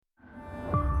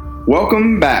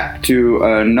Welcome back to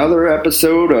another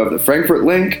episode of the Frankfort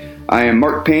LINK. I am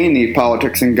Mark Payne, the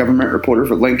politics and government reporter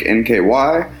for Link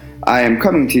NKY. I am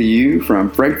coming to you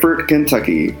from Frankfort,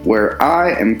 Kentucky, where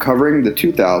I am covering the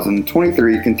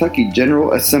 2023 Kentucky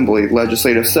General Assembly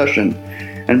legislative session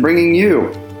and bringing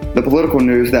you the political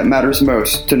news that matters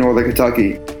most to Northern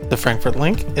Kentucky. The Frankfort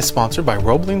LINK is sponsored by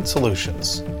Roebling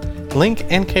Solutions. Link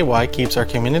NKY keeps our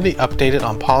community updated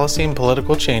on policy and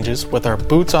political changes with our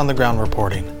boots-on-the-ground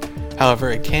reporting. However,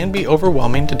 it can be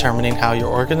overwhelming determining how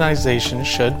your organization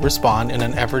should respond in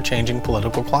an ever-changing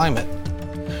political climate.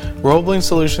 Roebling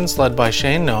Solutions, led by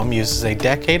Shane Noem, uses a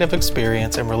decade of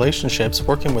experience and relationships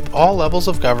working with all levels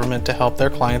of government to help their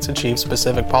clients achieve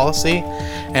specific policy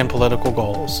and political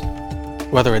goals.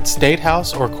 Whether it's State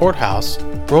House or Courthouse,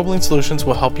 Roebling Solutions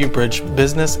will help you bridge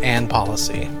business and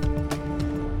policy.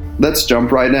 Let's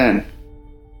jump right in.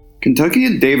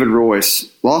 Kentuckian David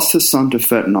Royce lost his son to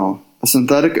fentanyl, a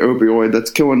synthetic opioid that's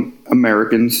killing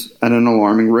Americans at an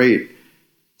alarming rate.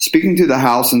 Speaking to the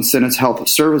House and Senate's Health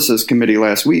Services Committee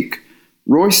last week,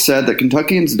 Royce said that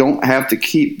Kentuckians don't have to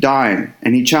keep dying,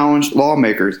 and he challenged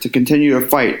lawmakers to continue to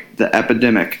fight the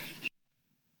epidemic.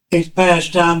 It's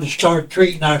past time to start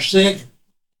treating our sick.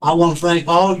 I want to thank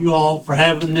all you all for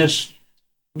having this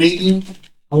meeting.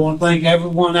 I want to thank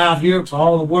everyone out here for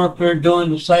all the work they're doing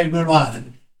to save their lives.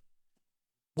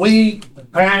 We, the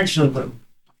parents of the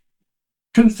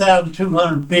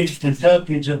 2,250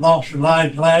 Kentuckians that lost their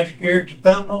lives last year to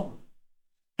fentanyl,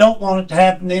 don't want it to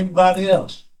happen to anybody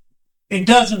else. It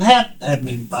doesn't have to happen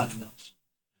to anybody else.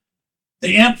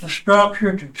 The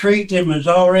infrastructure to treat them is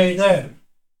already there.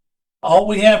 All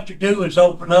we have to do is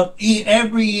open up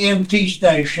every EMT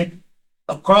station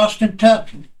across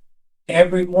Kentucky.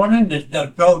 Every morning,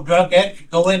 the drug addict can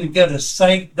go in and get a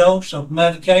safe dose of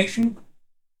medication,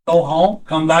 go home,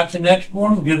 come back the next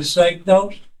morning, get a safe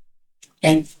dose.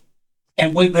 And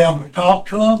we'll be able to talk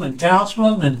to them and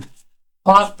counsel them, and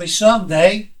possibly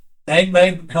someday they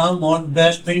may become one of the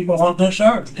best people on this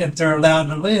earth if they're allowed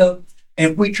to live,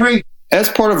 if we treat them. As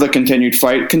part of the continued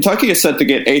fight, Kentucky is set to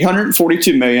get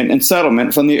 $842 million in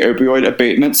settlement from the Opioid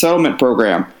Abatement settlement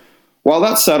program. While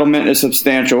that settlement is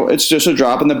substantial, it's just a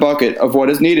drop in the bucket of what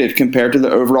is needed compared to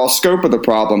the overall scope of the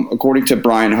problem, according to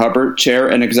Bryan Hubbard, Chair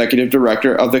and Executive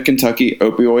Director of the Kentucky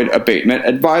Opioid Abatement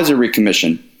Advisory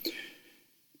Commission.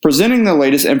 Presenting the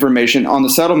latest information on the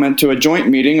settlement to a joint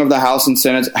meeting of the House and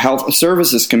Senate's Health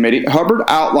Services Committee, Hubbard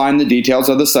outlined the details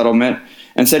of the settlement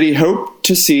and said he hoped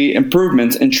to see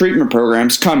improvements in treatment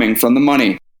programs coming from the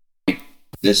money.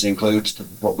 This includes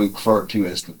what we refer to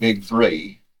as the Big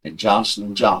Three in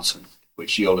Johnson & Johnson,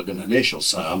 which yielded an initial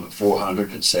sum of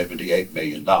 $478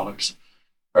 million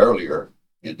earlier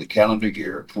in the calendar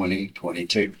year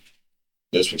 2022.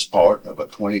 This was part of a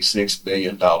 $26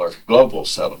 billion global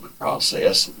settlement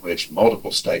process in which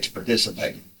multiple states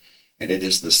participated, and it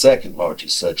is the second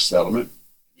largest such settlement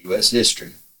in U.S.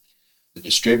 history. The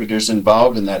distributors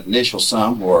involved in that initial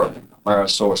sum were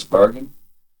AmerisourceBergen,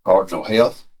 Cardinal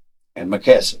Health, and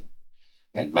McKesson,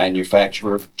 and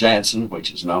manufacturer Janssen,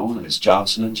 which is known as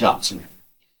Johnson & Johnson.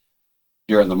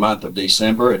 During the month of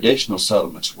December, additional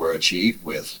settlements were achieved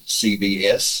with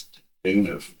CVS, tune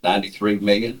of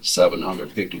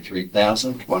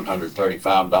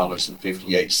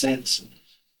 $93,753,135.58,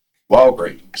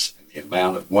 Walgreens in the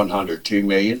amount of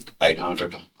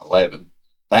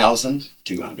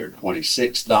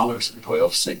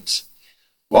 $102,811,226.12,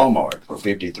 Walmart for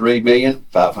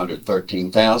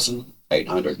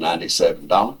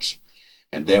 $53,513,897,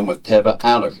 and then with Teva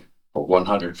Allergan for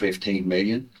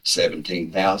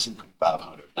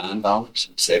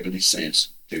 $115,017,509.70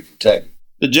 to Kentucky.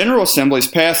 The General Assembly's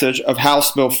passage of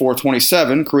House Bill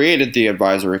 427 created the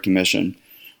Advisory Commission,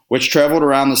 which traveled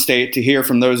around the state to hear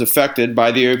from those affected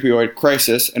by the opioid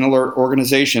crisis and alert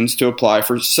organizations to apply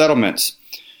for settlements.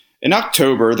 In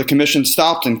October, the commission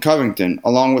stopped in Covington,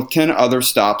 along with 10 other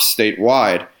stops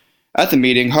statewide. At the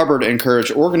meeting, Hubbard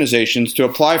encouraged organizations to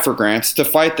apply for grants to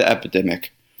fight the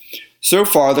epidemic. So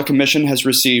far, the commission has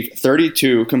received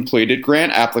 32 completed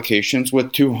grant applications,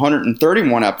 with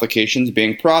 231 applications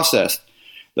being processed.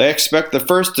 They expect the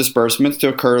first disbursements to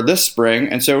occur this spring,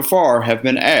 and so far have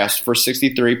been asked for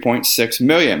 $63.6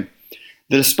 million.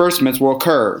 The disbursements will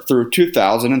occur through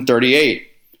 2038.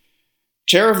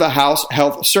 Chair of the House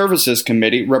Health Services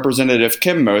Committee, Representative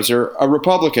Kim Moser, a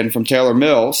Republican from Taylor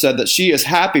Mill, said that she is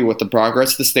happy with the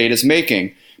progress the state is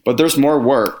making, but there's more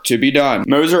work to be done.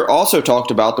 Moser also talked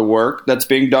about the work that's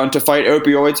being done to fight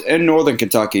opioids in northern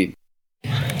Kentucky.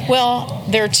 Well,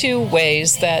 there are two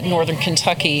ways that Northern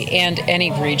Kentucky and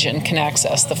any region can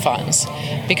access the funds,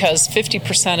 because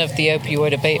 50% of the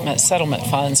opioid abatement settlement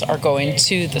funds are going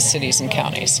to the cities and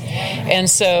counties. And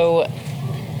so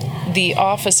the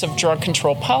Office of Drug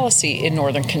Control Policy in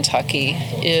Northern Kentucky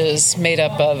is made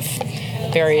up of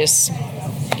various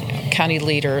county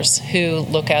leaders who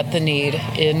look at the need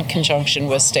in conjunction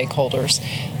with stakeholders,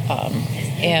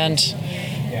 and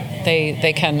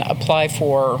they can apply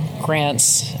for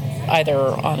grants either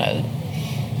on a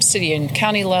city and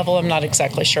county level. I'm not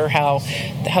exactly sure how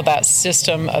that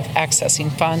system of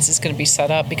accessing funds is going to be set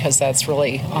up, because that's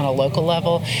really on a local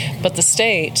level. But the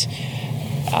state,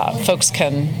 folks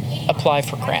can apply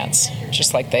for grants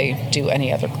just like they do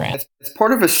any other grant. As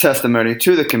part of his testimony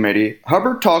to the committee,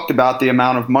 Hubbard talked about the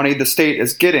amount of money the state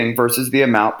is getting versus the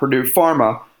amount Purdue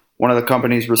Pharma, one of the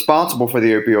companies responsible for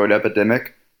the opioid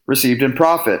epidemic, received in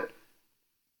profit.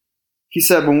 He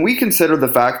said, when we consider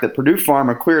the fact that Purdue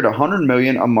Pharma cleared $100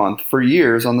 million a month for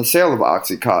years on the sale of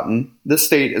OxyContin, this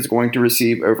state is going to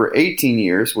receive over 18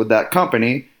 years with that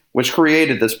company, which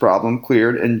created this problem,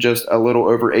 cleared in just a little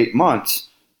over 8 months.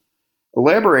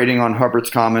 Elaborating on Hubbard's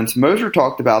comments, Moser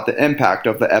talked about the impact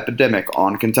of the epidemic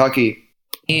on Kentucky.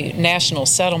 The national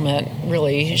settlement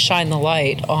really shined the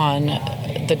light on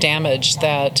the damage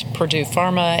that Purdue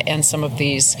Pharma and some of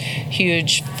these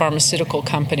huge pharmaceutical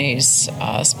companies,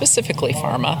 specifically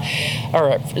Purdue,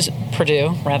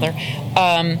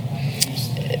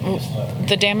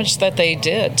 the damage that they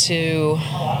did to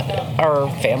our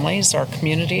families, our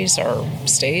communities, our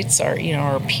states,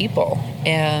 our people.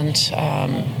 And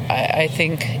I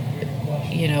think,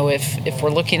 if we're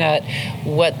looking at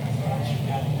what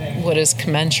is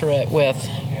commensurate with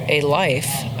a life,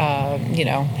 how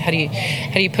do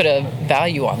you put a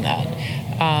value on that?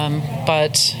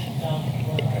 But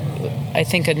I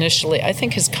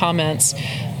think his comments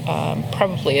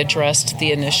probably addressed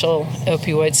the initial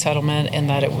opioid settlement, and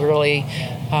that it really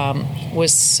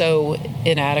was so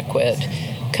inadequate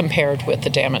compared with the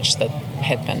damage that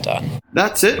had been done.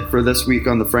 That's it for this week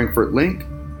on the Frankfort Link.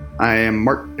 I am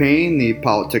Mark Payne, the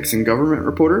politics and government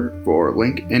reporter for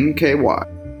Link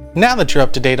NKY. Now that you're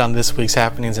up to date on this week's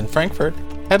happenings in Frankfort,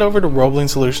 head over to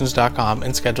RoeblingSolutions.com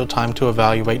and schedule time to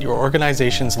evaluate your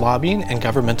organization's lobbying and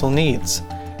governmental needs.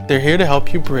 They're here to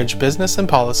help you bridge business and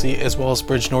policy, as well as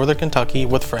bridge Northern Kentucky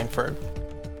with Frankfort.